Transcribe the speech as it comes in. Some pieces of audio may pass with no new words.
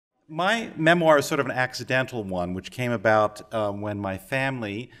My memoir is sort of an accidental one, which came about when my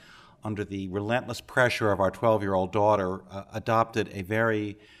family, under the relentless pressure of our 12-year-old daughter, adopted a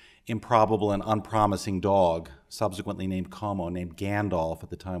very improbable and unpromising dog, subsequently named Como, named Gandalf at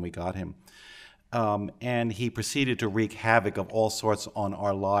the time we got him. And he proceeded to wreak havoc of all sorts on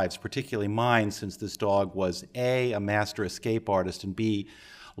our lives, particularly mine, since this dog was A, a master escape artist, and B,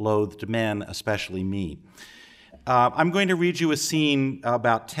 loathed men, especially me. I'm going to read you a scene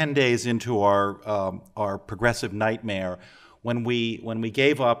about 10 days into our progressive nightmare when we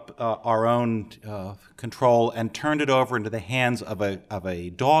gave up our own control and turned it over into the hands of a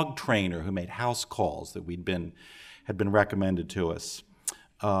dog trainer who made house calls that had been recommended to us.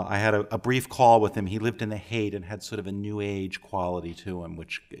 I had a brief call with him. He lived in the Haight and had sort of a new age quality to him,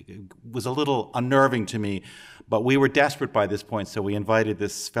 which was a little unnerving to me, but we were desperate by this point, so we invited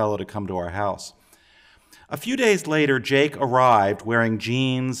this fellow to come to our house. A few days later, Jake arrived wearing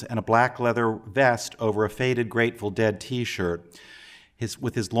jeans and a black leather vest over a faded Grateful Dead t-shirt,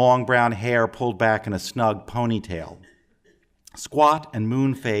 with his long brown hair pulled back in a snug ponytail. Squat and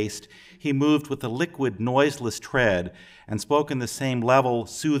moon-faced, he moved with a liquid, noiseless tread and spoke in the same level,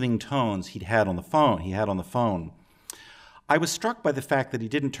 soothing tones he had on the phone. I was struck by the fact that he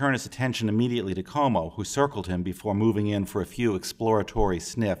didn't turn his attention immediately to Como, who circled him before moving in for a few exploratory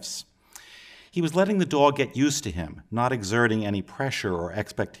sniffs. He was letting the dog get used to him, not exerting any pressure or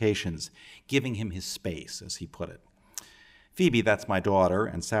expectations, giving him his space, as he put it. Phoebe, that's my daughter,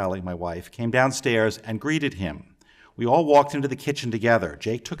 and Sally, my wife, came downstairs and greeted him. We all walked into the kitchen together.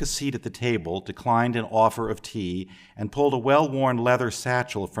 Jake took a seat at the table, declined an offer of tea, and pulled a well-worn leather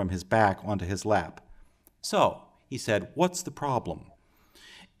satchel from his back onto his lap. "So," he said, "what's the problem?"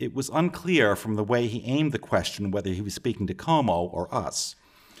 It was unclear from the way he aimed the question whether he was speaking to Como or us.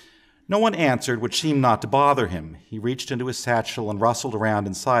 No one answered, which seemed not to bother him. He reached into his satchel and rustled around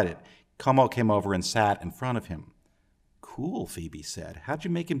inside it. Como came over and sat in front of him. "Cool," Phoebe said. "How'd you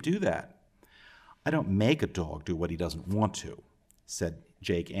make him do that?" "I don't make a dog do what he doesn't want to,"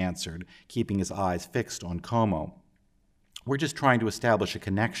 Jake answered, keeping his eyes fixed on Como. "We're just trying to establish a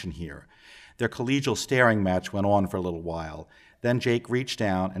connection here." Their collegial staring match went on for a little while. Then Jake reached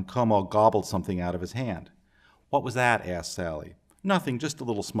down and Como gobbled something out of his hand. "What was that?" asked Sally. "Nothing, just a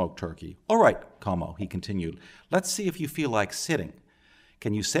little smoked turkey." "All right, Como," he continued. "Let's see if you feel like sitting.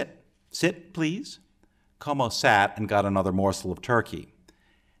 Can you sit? Sit, please." Como sat and got another morsel of turkey.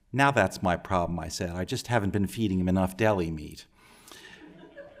 "Now that's my problem," I said. "I just haven't been feeding him enough deli meat."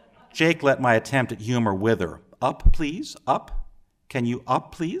 Jake let my attempt at humor wither. "Up, please, up. Can you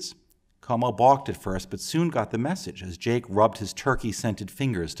up, please?" Como balked at first, but soon got the message as Jake rubbed his turkey-scented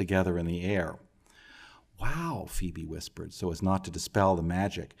fingers together in the air. "Wow," Phoebe whispered, so as not to dispel the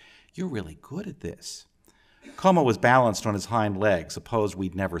magic. "You're really good at this." Como was balanced on his hind legs, a pose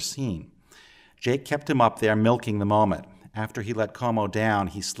we'd never seen. Jake kept him up there, milking the moment. After he let Como down,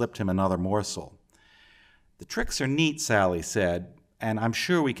 he slipped him another morsel. "The tricks are neat," Sally said, "and I'm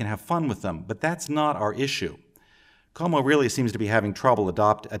sure we can have fun with them, but that's not our issue. Como really seems to be having trouble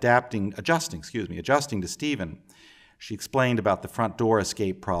adjusting to Stephen." She explained about the front door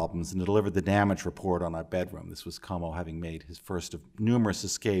escape problems and delivered the damage report on our bedroom. This was Como having made his first of numerous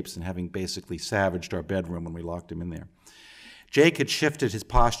escapes and having basically savaged our bedroom when we locked him in there. Jake had shifted his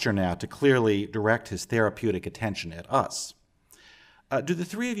posture now to clearly direct his therapeutic attention at us. "Do the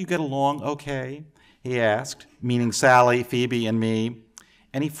three of you get along okay?" he asked, meaning Sally, Phoebe, and me.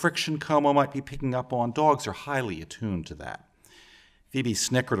 Any friction Como might be picking up on, dogs are highly attuned to that. Phoebe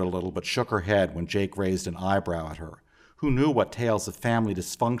snickered a little but shook her head when Jake raised an eyebrow at her. Who knew what tales of family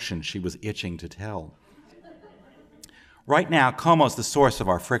dysfunction she was itching to tell? "Right now, Como's the source of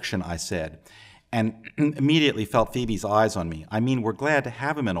our friction," I said, and immediately felt Phoebe's eyes on me. "I mean, we're glad to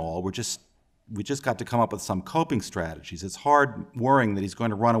have him and all. We just got to come up with some coping strategies. It's hard worrying that he's going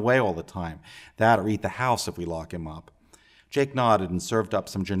to run away all the time, that or eat the house if we lock him up." Jake nodded and served up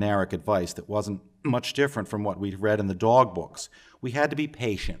some generic advice that wasn't much different from what we'd read in the dog books. We had to be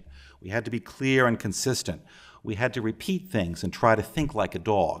patient. We had to be clear and consistent. We had to repeat things and try to think like a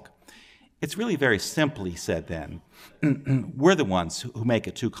dog. "It's really very simple," he said then. "We're the ones who make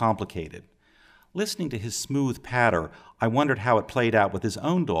it too complicated." Listening to his smooth patter, I wondered how it played out with his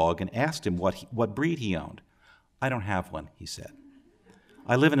own dog and asked him what breed he owned. "I don't have one," he said.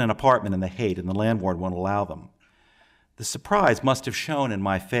 "I live in an apartment in the Haight and the landlord won't allow them." The surprise must have shown in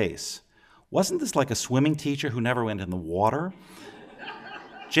my face. Wasn't this like a swimming teacher who never went in the water?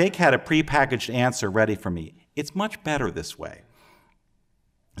 Jake had a prepackaged answer ready for me. "It's much better this way."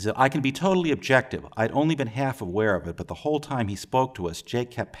 He said, "I can be totally objective. I'd only been half aware of it, but the whole time he spoke to us, Jake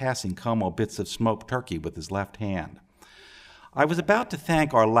kept passing Como bits of smoked turkey with his left hand. I was about to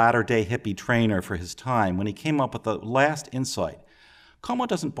thank our latter-day hippie trainer for his time when he came up with the last insight. Como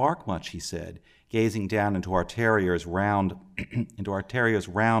doesn't bark much, he said, gazing down into our terrier's round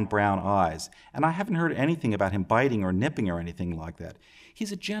brown eyes, and I haven't heard anything about him biting or nipping or anything like that.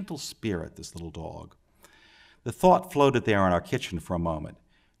 He's a gentle spirit, this little dog. The thought floated there in our kitchen for a moment.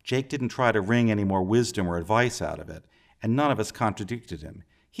 Jake didn't try to wring any more wisdom or advice out of it, and none of us contradicted him.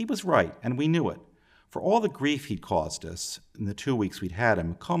 He was right, and we knew it. For all the grief he'd caused us in the 2 weeks we'd had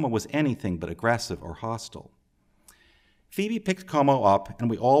him, Como was anything but aggressive or hostile. Phoebe picked Como up, and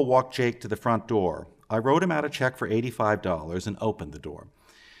we all walked Jake to the front door. I wrote him out a check for $85 and opened the door.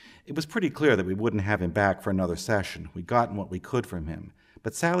 It was pretty clear that we wouldn't have him back for another session. We'd gotten what we could from him.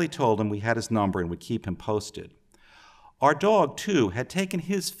 But Sally told him we had his number and would keep him posted. Our dog, too, had taken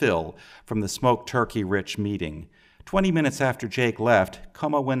his fill from the smoked turkey-rich meeting. 20 minutes after Jake left,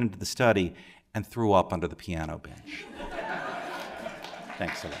 Como went into the study and threw up under the piano bench.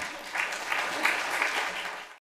 Thanks a lot.